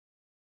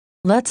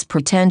Let's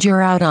pretend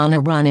you're out on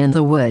a run in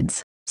the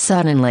woods.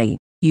 Suddenly,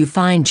 you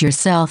find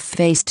yourself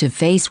face to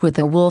face with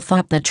a wolf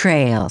up the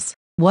trails.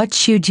 What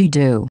should you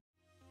do?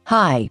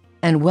 Hi,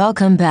 and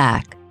welcome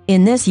back.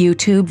 In this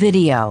YouTube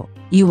video,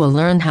 you will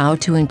learn how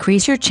to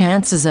increase your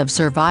chances of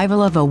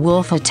survival of a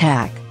wolf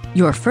attack.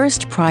 Your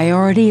first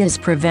priority is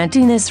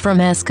preventing this from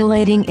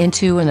escalating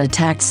into an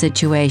attack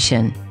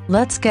situation.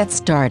 Let's get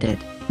started.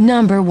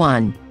 Number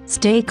 1.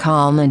 Stay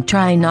calm and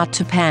try not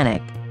to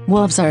panic.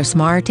 Wolves are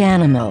smart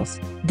animals.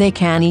 They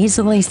can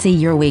easily see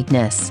your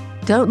weakness.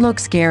 Don't look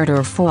scared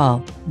or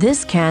fall.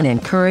 This can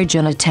encourage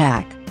an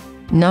attack.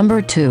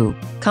 Number 2.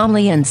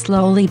 Calmly and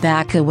slowly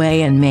back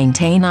away and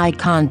maintain eye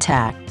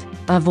contact.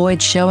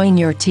 Avoid showing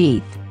your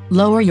teeth.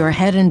 Lower your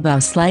head and bow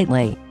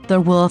slightly. The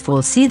wolf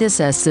will see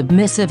this as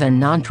submissive and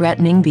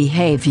non-threatening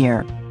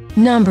behavior.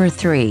 Number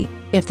 3.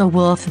 If the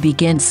wolf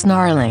begins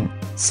snarling,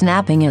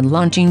 snapping and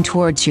lunging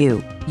towards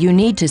you, you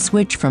need to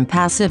switch from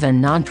passive and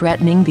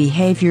non-threatening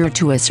behavior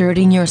to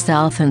asserting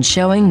yourself and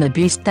showing the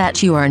beast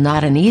that you are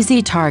not an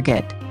easy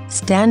target.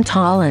 Stand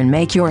tall and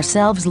make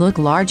yourselves look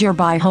larger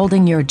by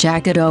holding your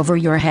jacket over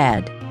your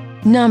head.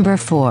 Number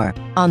 4.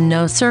 On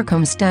no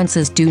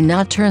circumstances do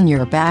not turn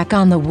your back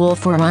on the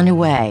wolf or run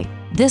away.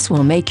 This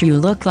will make you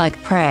look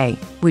like prey,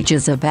 which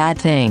is a bad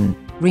thing.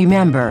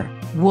 Remember,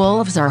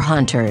 wolves are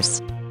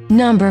hunters.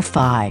 Number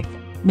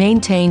 5.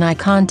 Maintain eye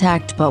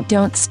contact but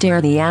don't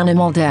stare the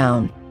animal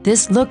down.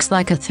 This looks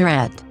like a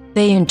threat.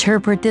 They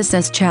interpret this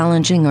as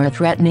challenging or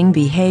threatening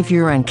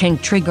behavior and can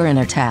trigger an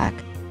attack.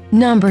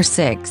 Number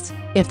 6.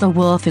 If the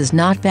wolf is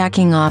not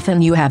backing off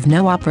and you have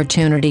no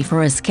opportunity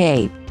for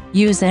escape,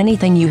 use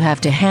anything you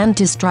have to hand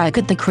to strike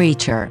at the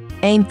creature.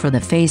 Aim for the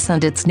face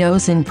and its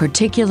nose in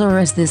particular,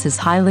 as this is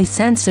highly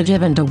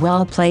sensitive and a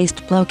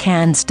well-placed blow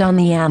can stun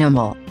the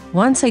animal.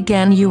 Once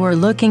again, you are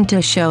looking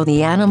to show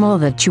the animal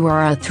that you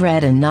are a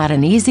threat and not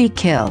an easy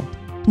kill.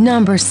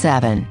 Number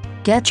 7.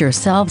 Get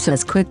yourselves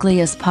as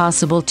quickly as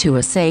possible to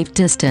a safe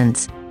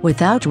distance,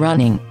 without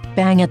running.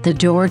 Bang at the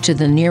door to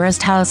the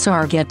nearest house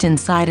or get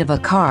inside of a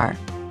car.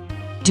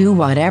 Do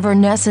whatever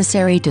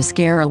necessary to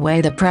scare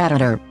away the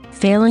predator.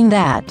 Failing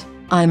that,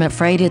 I'm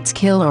afraid it's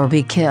kill or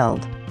be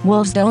killed.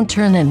 Wolves don't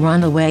turn and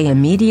run away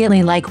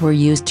immediately like we're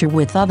used to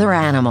with other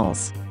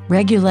animals.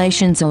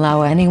 Regulations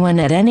allow anyone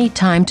at any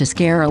time to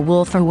scare a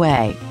wolf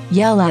away.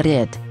 Yell at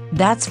it.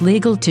 That's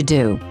legal to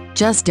do.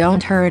 Just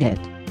don't hurt it.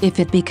 If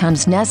it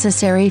becomes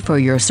necessary for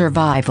your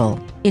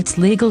survival, it's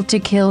legal to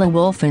kill a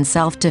wolf in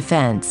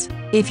self-defense.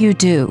 If you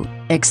do,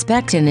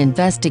 expect an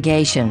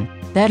investigation.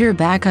 Better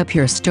back up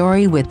your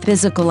story with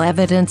physical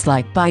evidence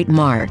like bite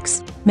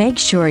marks. Make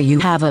sure you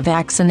have a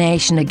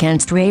vaccination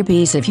against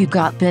rabies if you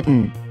got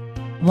bitten.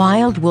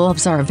 Wild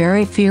wolves are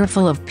very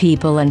fearful of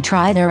people and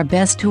try their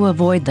best to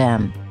avoid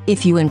them.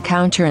 If you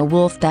encounter a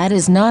wolf that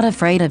is not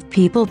afraid of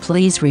people,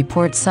 please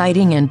report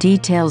sighting and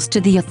details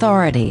to the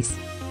authorities.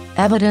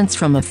 Evidence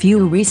from a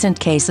few recent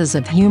cases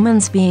of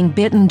humans being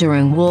bitten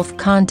during wolf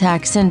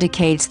contacts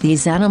indicates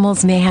these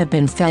animals may have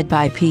been fed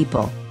by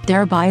people,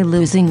 thereby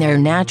losing their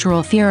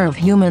natural fear of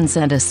humans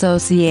and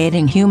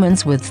associating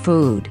humans with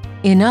food.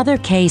 In other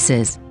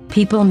cases,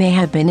 people may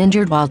have been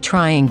injured while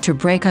trying to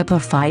break up a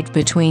fight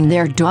between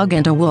their dog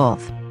and a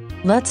wolf.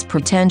 Let's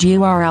pretend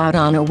you are out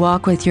on a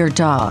walk with your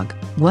dog.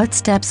 What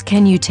steps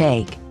can you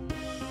take?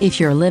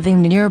 If you're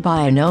living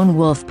nearby a known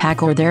wolf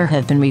pack or there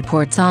have been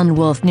reports on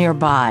wolf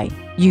nearby,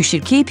 you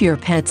should keep your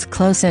pets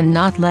close and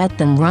not let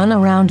them run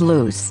around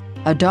loose.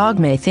 A dog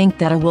may think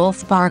that a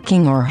wolf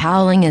barking or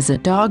howling is a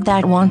dog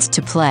that wants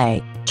to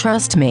play.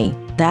 Trust me,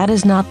 that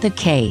is not the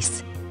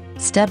case.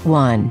 Step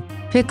 1.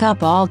 Pick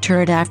up all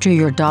turd after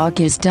your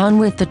dog is done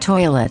with the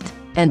toilet,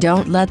 and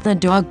don't let the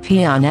dog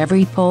pee on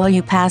every pole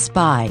you pass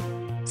by.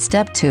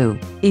 Step 2.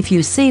 If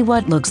you see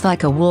what looks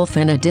like a wolf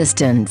in a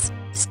distance,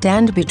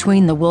 stand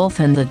between the wolf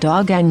and the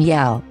dog and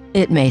yell.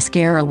 It may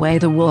scare away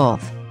the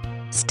wolf.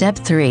 Step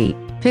 3.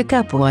 Pick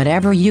up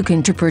whatever you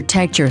can to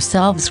protect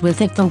yourselves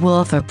with if the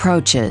wolf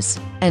approaches,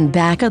 and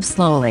back up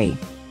slowly.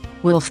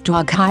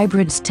 Wolf-dog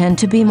hybrids tend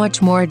to be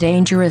much more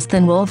dangerous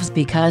than wolves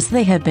because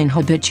they have been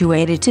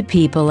habituated to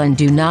people and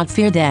do not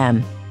fear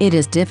them. It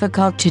is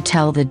difficult to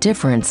tell the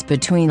difference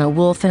between a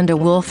wolf and a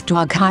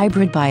wolf-dog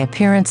hybrid by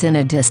appearance in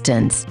a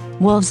distance.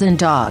 Wolves and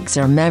dogs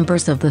are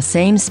members of the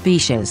same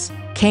species,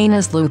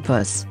 Canis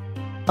lupus.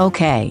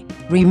 Okay,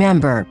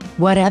 remember,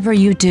 whatever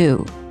you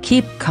do,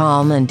 keep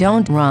calm and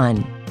don't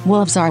run.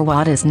 Wolves are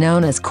what is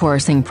known as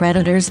coursing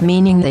predators,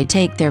 meaning they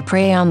take their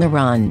prey on the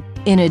run.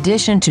 In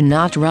addition to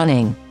not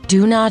running,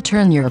 do not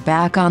turn your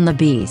back on the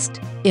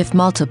beast. If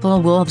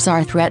multiple wolves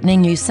are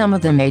threatening you, some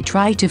of them may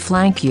try to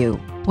flank you.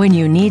 When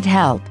you need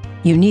help,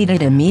 you need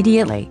it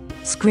immediately.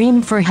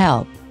 Scream for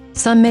help.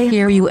 Some may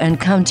hear you and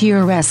come to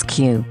your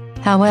rescue.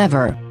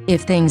 However,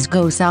 if things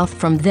go south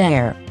from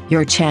there,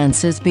 your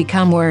chances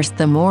become worse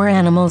the more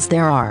animals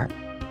there are.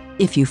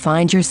 If you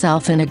find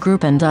yourself in a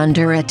group and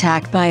under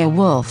attack by a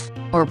wolf,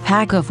 or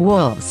pack of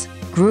wolves,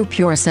 group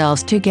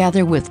yourselves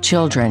together with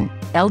children,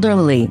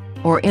 elderly,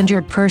 or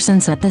injured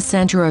persons at the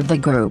center of the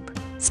group.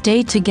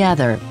 Stay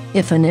together.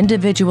 If an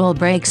individual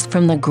breaks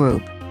from the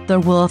group, The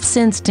wolf's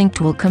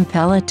instinct will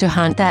compel it to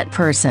hunt that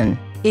person.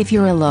 If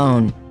you're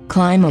alone,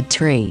 climb a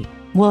tree.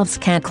 Wolves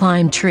can't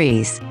climb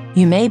trees.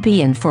 You may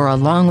be in for a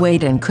long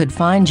wait and could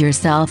find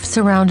yourself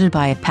surrounded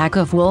by a pack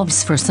of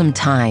wolves for some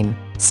time.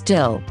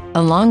 Still,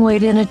 a long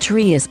wait in a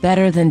tree is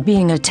better than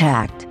being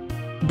attacked.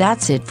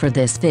 That's it for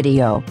this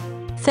video.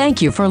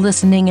 Thank you for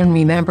listening, and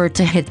remember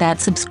to hit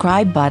that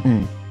subscribe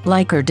button,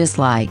 like or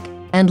dislike,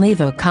 and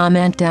leave a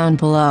comment down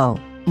below.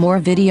 More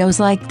videos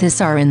like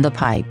this are in the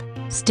pipe.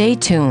 Stay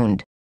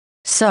tuned.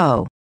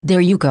 So,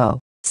 there you go.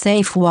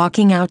 Safe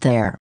walking out there.